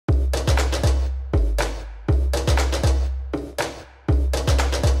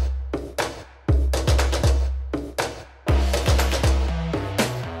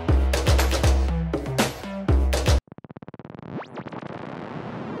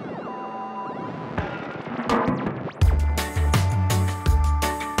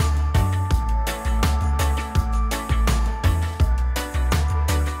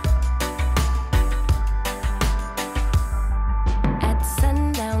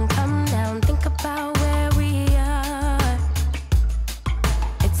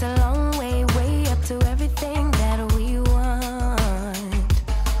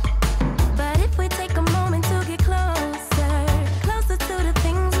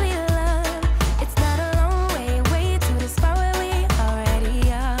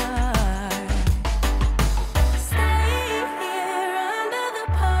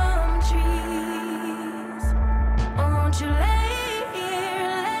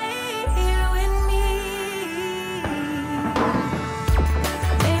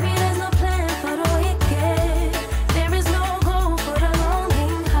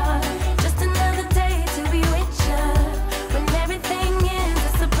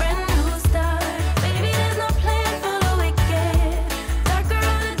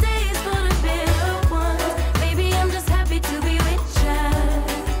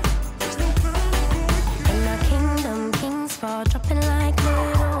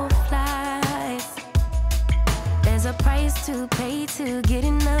price to pay to get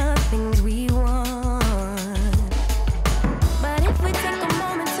enough things we want. But if we take a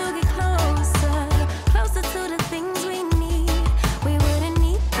moment to get closer, closer to the things we need, we wouldn't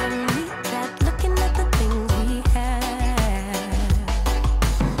need to need that looking at the things we have.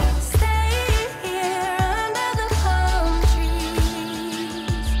 Stay here under the palm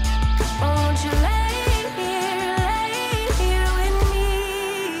trees. Won't you lay here with me?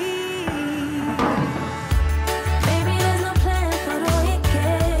 Baby, there's no plan for the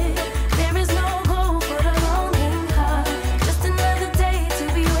wicked. There is no goal for the longing heart. Just another day to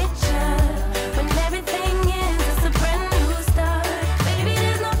be with you. When everything ends, it's a brand new start. Baby,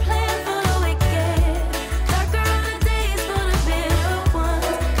 there's no plan for the wicked. Darker are the days for the bitter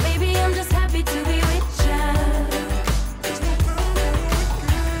ones. Baby, I'm just happy to be with you.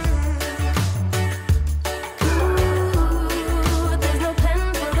 Ooh, there's no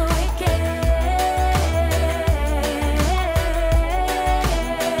plan for the wicked.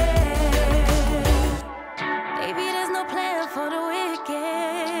 Baby, there's no plan for the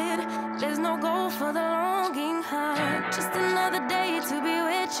wicked. There's no goal for the longing heart. Just another day to be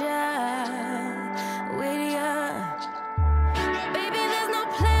with ya, with ya. Baby, there's no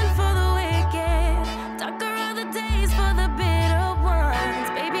plan for the wicked. Darker are the days for the bitter ones.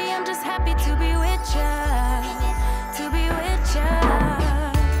 Baby, I'm just happy to be with ya, to be with ya.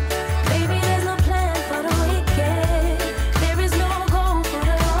 Baby, there's no plan for the wicked. There is no goal for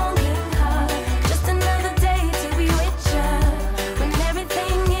the longing heart. Just another day to be with ya. When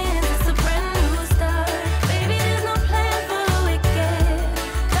everything ends, it's a brand new start. Baby, there's no plan for the wicked.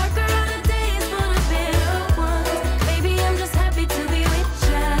 Darker are the days for the bitter ones. Baby, I'm just happy to be with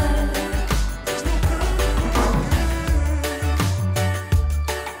ya.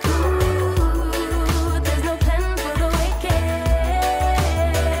 Ooh, there's no plan for the wicked.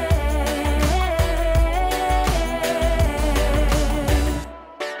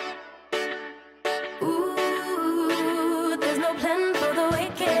 Ooh, there's no plan for the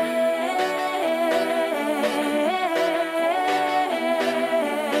wicked.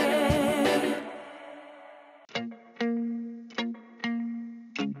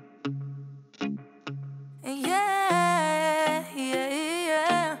 Yeah, yeah,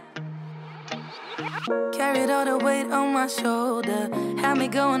 yeah. Carried all the weight on my shoulder. Had me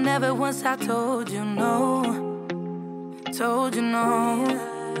going ever once I told you no. Told you no.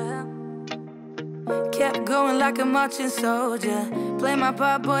 Kept going like a marching soldier. Play my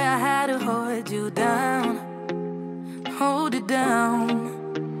part, boy, I had to hold you down. Hold it down.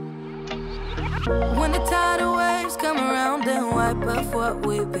 When the tidal waves come around and wipe off what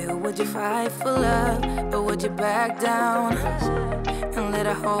we built, would you fight for love or would you back down and let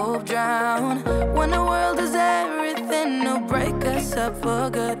our hope drown? When the world is everything to break us up for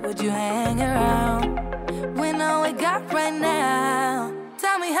good, would you hang around? When all we got right now,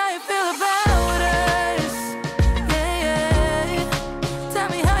 tell me how you feel about us. Yeah, yeah. Tell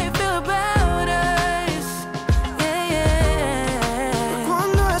me how you feel about us. Yeah, yeah.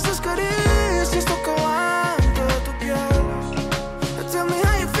 Cuando esas caricias tocaban toda tu piel. Tell me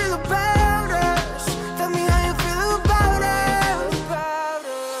how you feel about us. Tell me how you feel about us.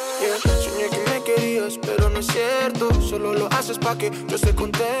 Yeah, soñé que me querías, pero no es cierto. Solo lo haces pa' que yo esté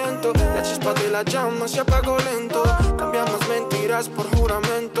contento. La chispa de la llama se apagó lento. Cambiamos mentiras por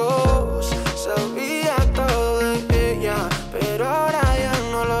juramentos. Sabía todo de ella, pero ahora ya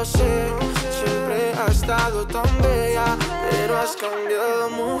no lo sé. Siempre has estado tan bella, pero has cambiado,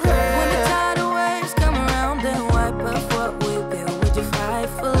 When the mujer. tidal waves come around and wipe off what we built, would you fight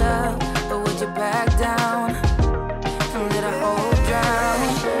for love or would you back down and let our hope drown?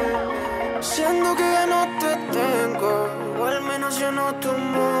 Siendo que ya no te tengo, o al menos yo no tu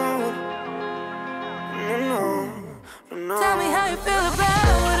amor. No, no, no. Tell me how you feel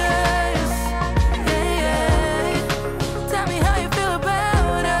about us. Yeah, yeah. Tell me how you feel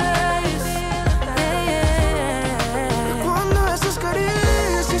about us. Yeah, yeah. Cuando esas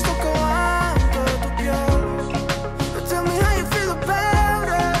caricias tocaban toda tu piel. Tell me how you feel about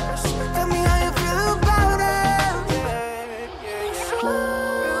us. Tell me how you feel about us.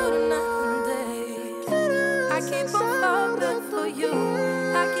 Through the night and day, I keep on falling for you.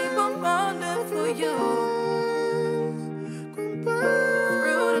 I keep on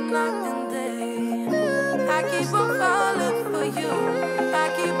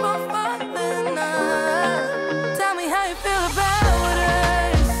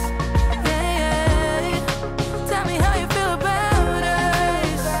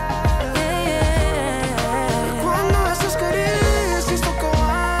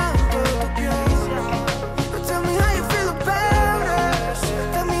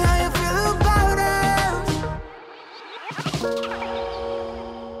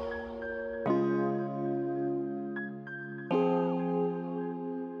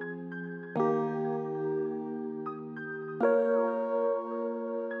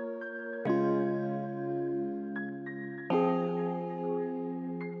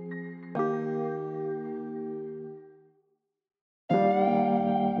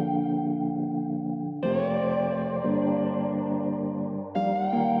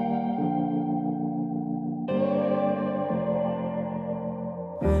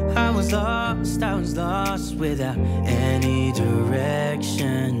I was lost without any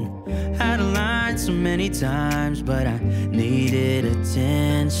direction. Had a line so many times, but I needed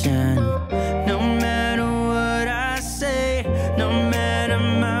attention. No matter what I say, no matter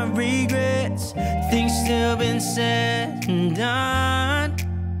my regrets, things still been said and done.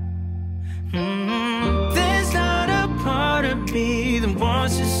 There's not a part of me that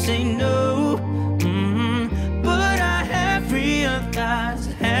wants to say no, but I have realized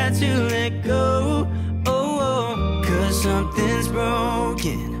I had to let go. Oh, 'cause something's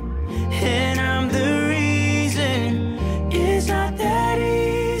broken and I'm the reason. It's not that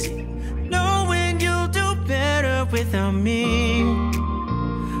easy knowing you'll do better without me.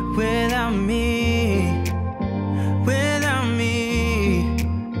 Without me. Without me.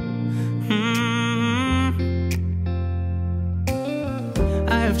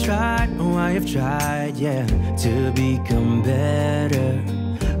 I have tried, oh I have tried, yeah, to become better.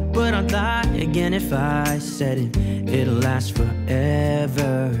 But I'd lie again if I said it, it'll last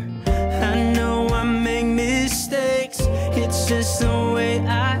forever. I know I make mistakes, it's just the way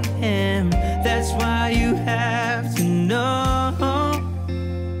I am. That's why you have to know,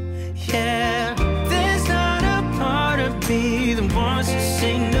 yeah. There's not a part of me that wants to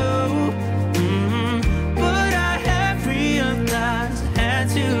say no, but I have realized I had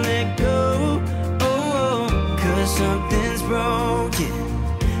to let go. Oh, 'cause something's broken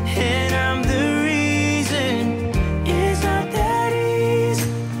and I'm the reason. It's not that easy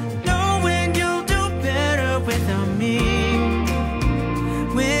knowing you'll do better without me.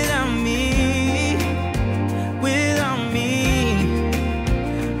 Without me. Without me.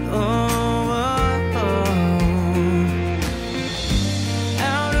 Oh, oh, oh.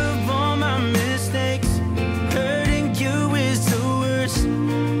 Out of all my mistakes, hurting you is the worst.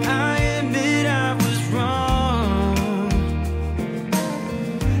 I admit I was wrong.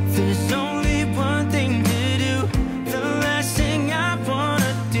 There's only one thing to do, the last thing I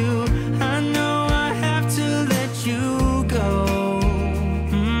wanna do. I know I have to let you go.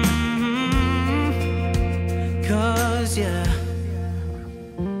 'Cause yeah,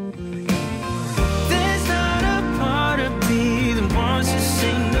 there's not a part of me that wants to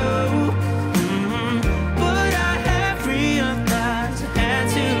say no, but I have realized I had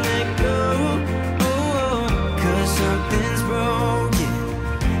to let go. Oh, 'cause something's broken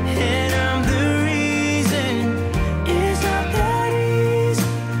and I'm the reason. It's not that easy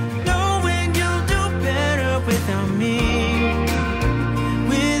knowing you'll do better without me.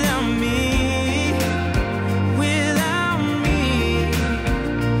 Without me. Without me.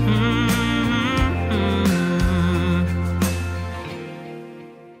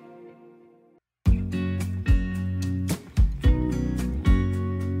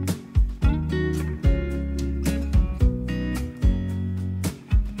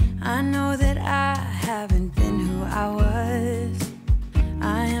 I know that I haven't been who I was.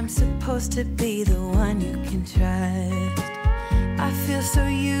 I am supposed to be the one you can trust. I feel so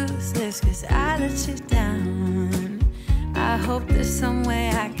useless 'cause I let you down. I hope there's some way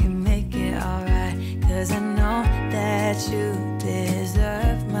I can make it alright, 'cause I know that you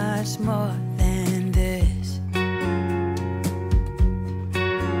deserve much more than this.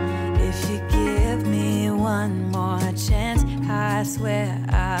 If you give me one more chance, I swear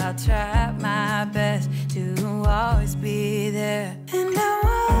I'll try my best to always be there. And I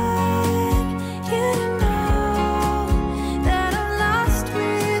want you to know that I'm lost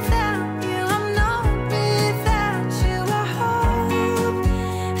without you. I'm not without you. I hope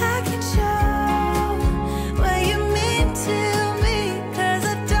I can show what you mean to me, 'cause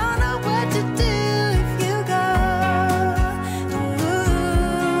I don't know what to do if you go.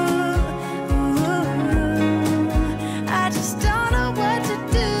 I just don't know what to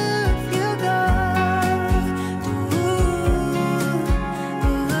do if you go.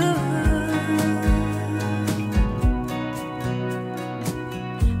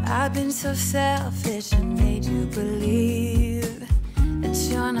 I've been so selfish and made you believe that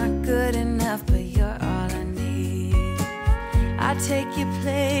you're not good enough, but you're all I need. I take you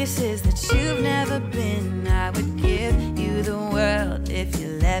places that you've never been. I would give you the world if you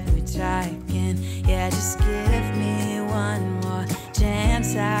let me try again. Yeah, just give me one more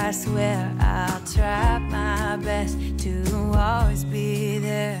chance. I swear I'll try my best to always be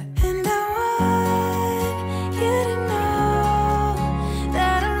there. And I want you to know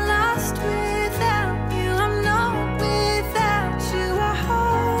that I'm lost without you. I'm not without you. I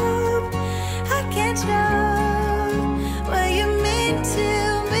hope I can show what you mean to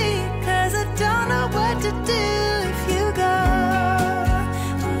me, 'cause I don't know what to do if you go.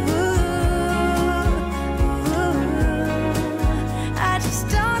 I just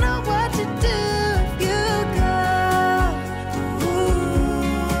don't know what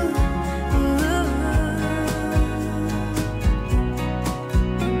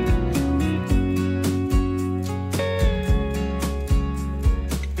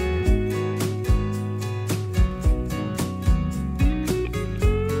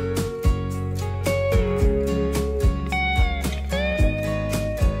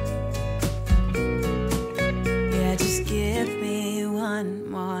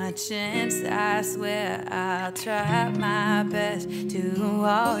I'll try my best to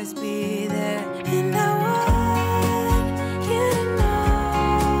always be there. And I